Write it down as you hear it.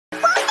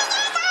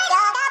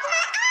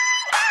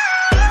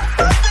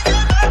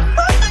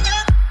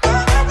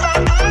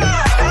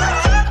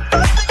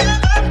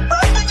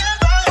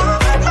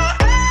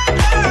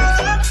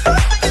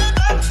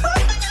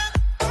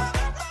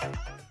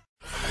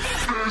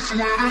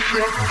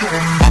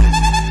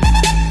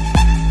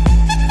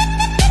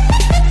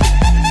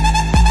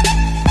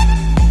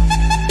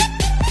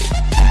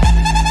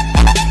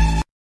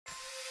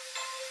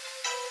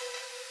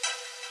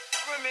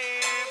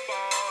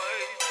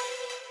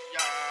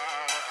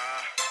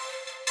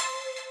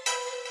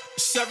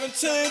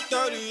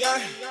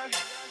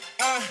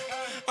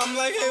I'm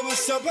like, hey,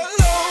 what's up,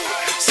 hello?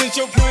 Sent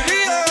your pretty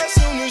ass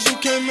soon as you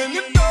came in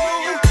the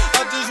door.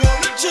 I just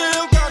wanna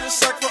chill, got a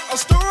sack for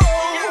us to roll.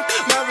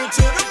 Married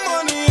to the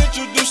money,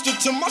 introduced her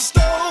to my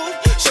stove.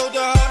 Showed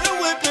her how to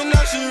whip and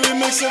now she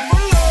remixing for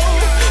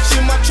low. She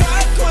my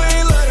track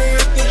queen, let her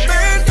hit the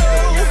bando.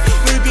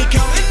 We be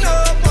counting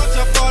up, watch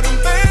how far them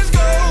bands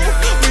go.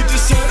 We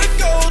just had to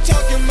go,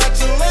 talking about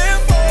your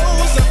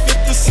Lambos. At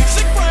 56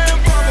 a gram,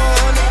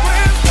 500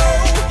 grams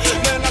low.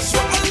 Man, I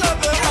swear I love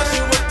her, how she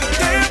with the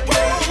tempo.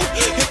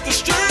 Hit the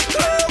strip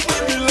club, we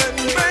be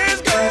letting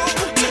bands go.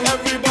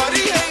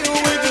 Everybody hate her,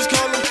 we just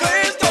call them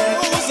fans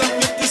those. At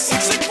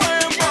 56 a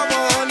gram,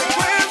 500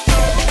 grams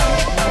low.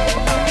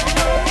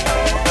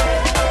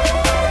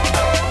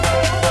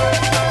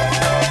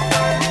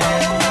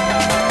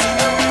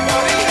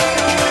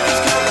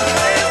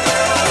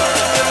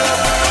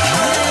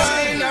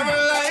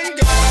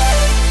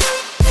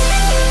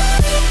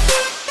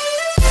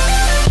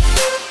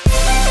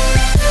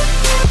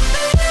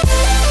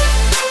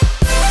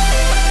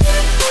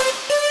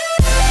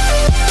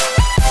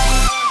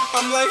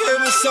 I'm like, hey,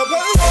 what's up,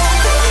 hello?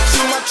 She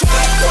my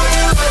track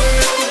queen, let her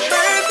hit the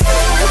bando.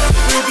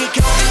 We be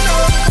counting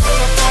up,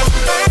 all up all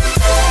the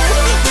bando.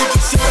 We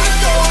just had to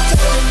go,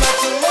 talking about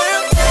your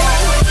Lambo.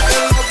 And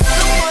love with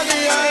the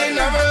money, I ain't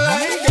never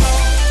letting go.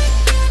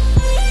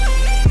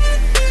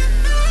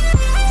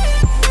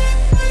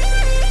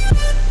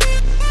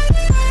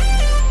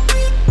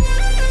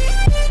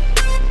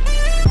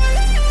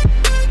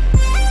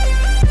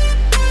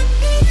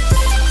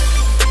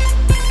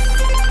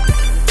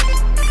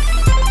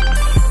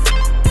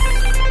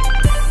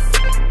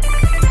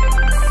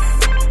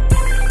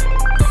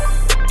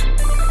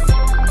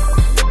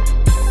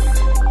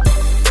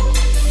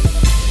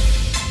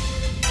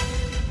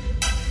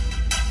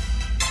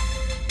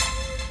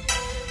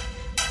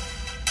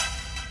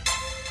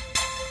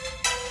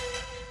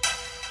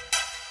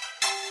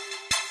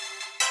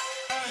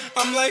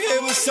 I'm like, hey,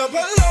 what's up,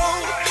 hello?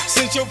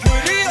 Sent your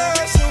pretty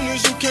ass soon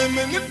as you came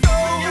in the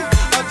door.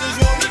 I just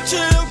wanna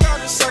chill, got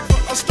a sack for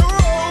us to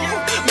roll.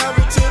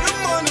 Married to the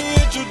money,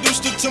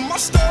 introduced her to my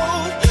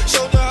stove.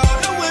 Showed her how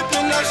to whip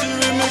and now she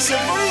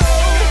remixing for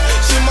low.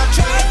 She my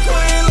track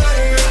queen, let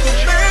her hit the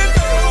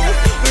bando.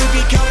 We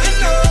be counting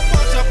up,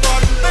 watch how far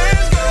them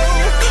bands go.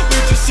 We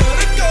just had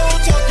to go,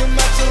 talking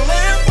about your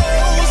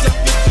Lambos.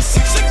 At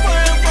 56 a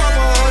gram,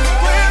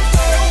 500 grams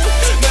low.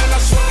 Man, I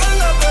swear I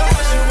love her, how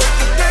she with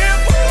the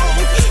tempo.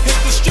 Hit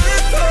the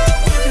strip club,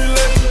 we be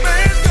letting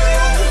bands go.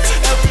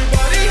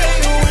 Everybody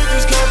hate her, we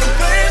just call them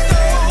fans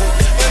though.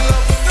 In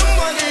love with the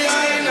money,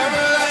 I ain't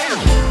never like.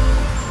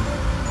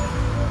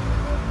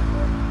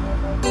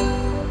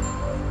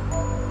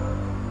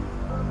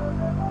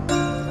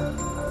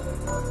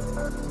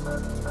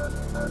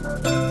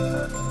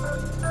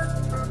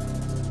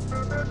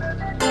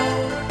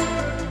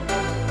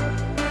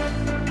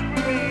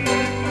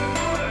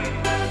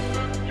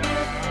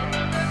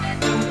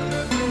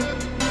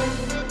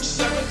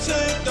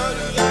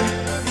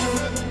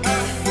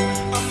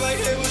 I'm like,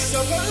 hey, what's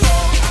up, hello?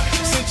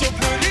 Sent your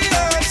pretty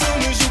ass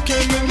soon as you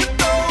came in the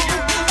door.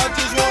 I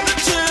just wanna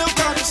chill,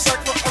 got a sack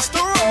for us to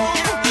roll.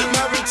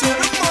 Married to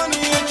the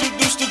money,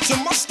 introduced her to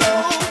my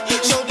stove.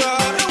 Showed her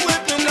how to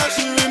whip and now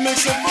she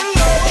remixing for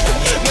low.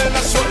 Man,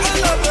 I swear I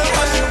love her,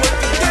 how she with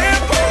the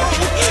tempo.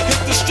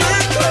 Hit the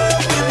strip club,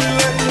 we be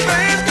letting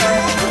bands go.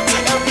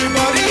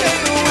 Everybody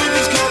hate her, we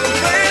just call them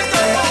fans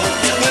though.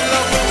 In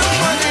love with the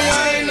money,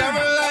 I ain't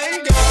never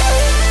letting go.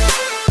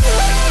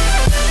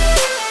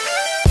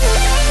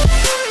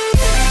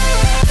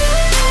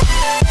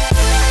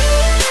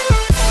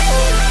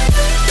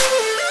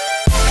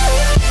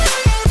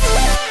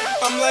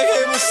 I'm like,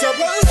 hey, what's up,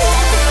 hello?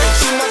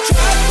 She my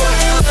track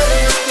queen, let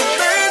her hit the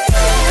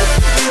bando.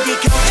 We be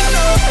counting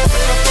up,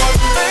 all up all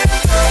the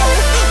bando.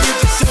 We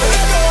just had to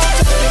go,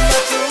 talking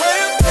about your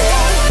Lambo.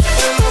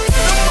 In love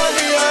with the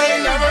money, I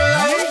ain't never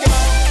letting go.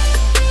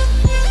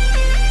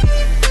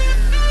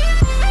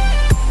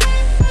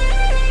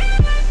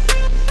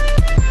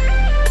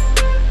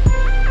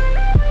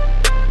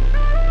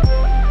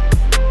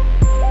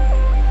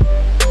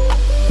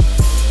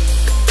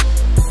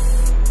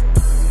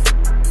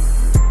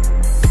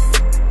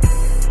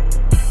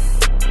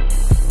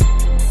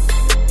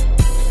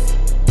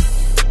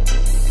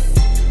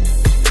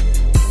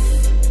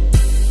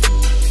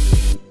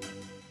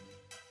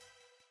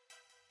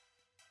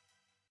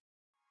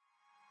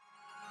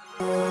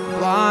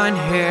 Blonde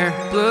hair,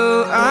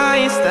 blue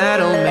eyes,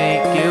 that'll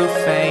make you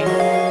faint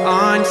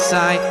on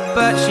sight.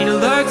 But she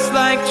looks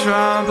like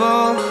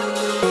trouble.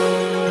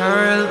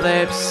 Her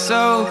lips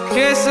so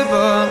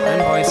kissable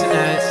and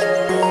poisonous.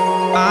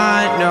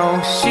 I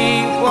know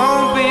she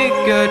won't be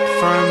good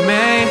for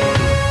me.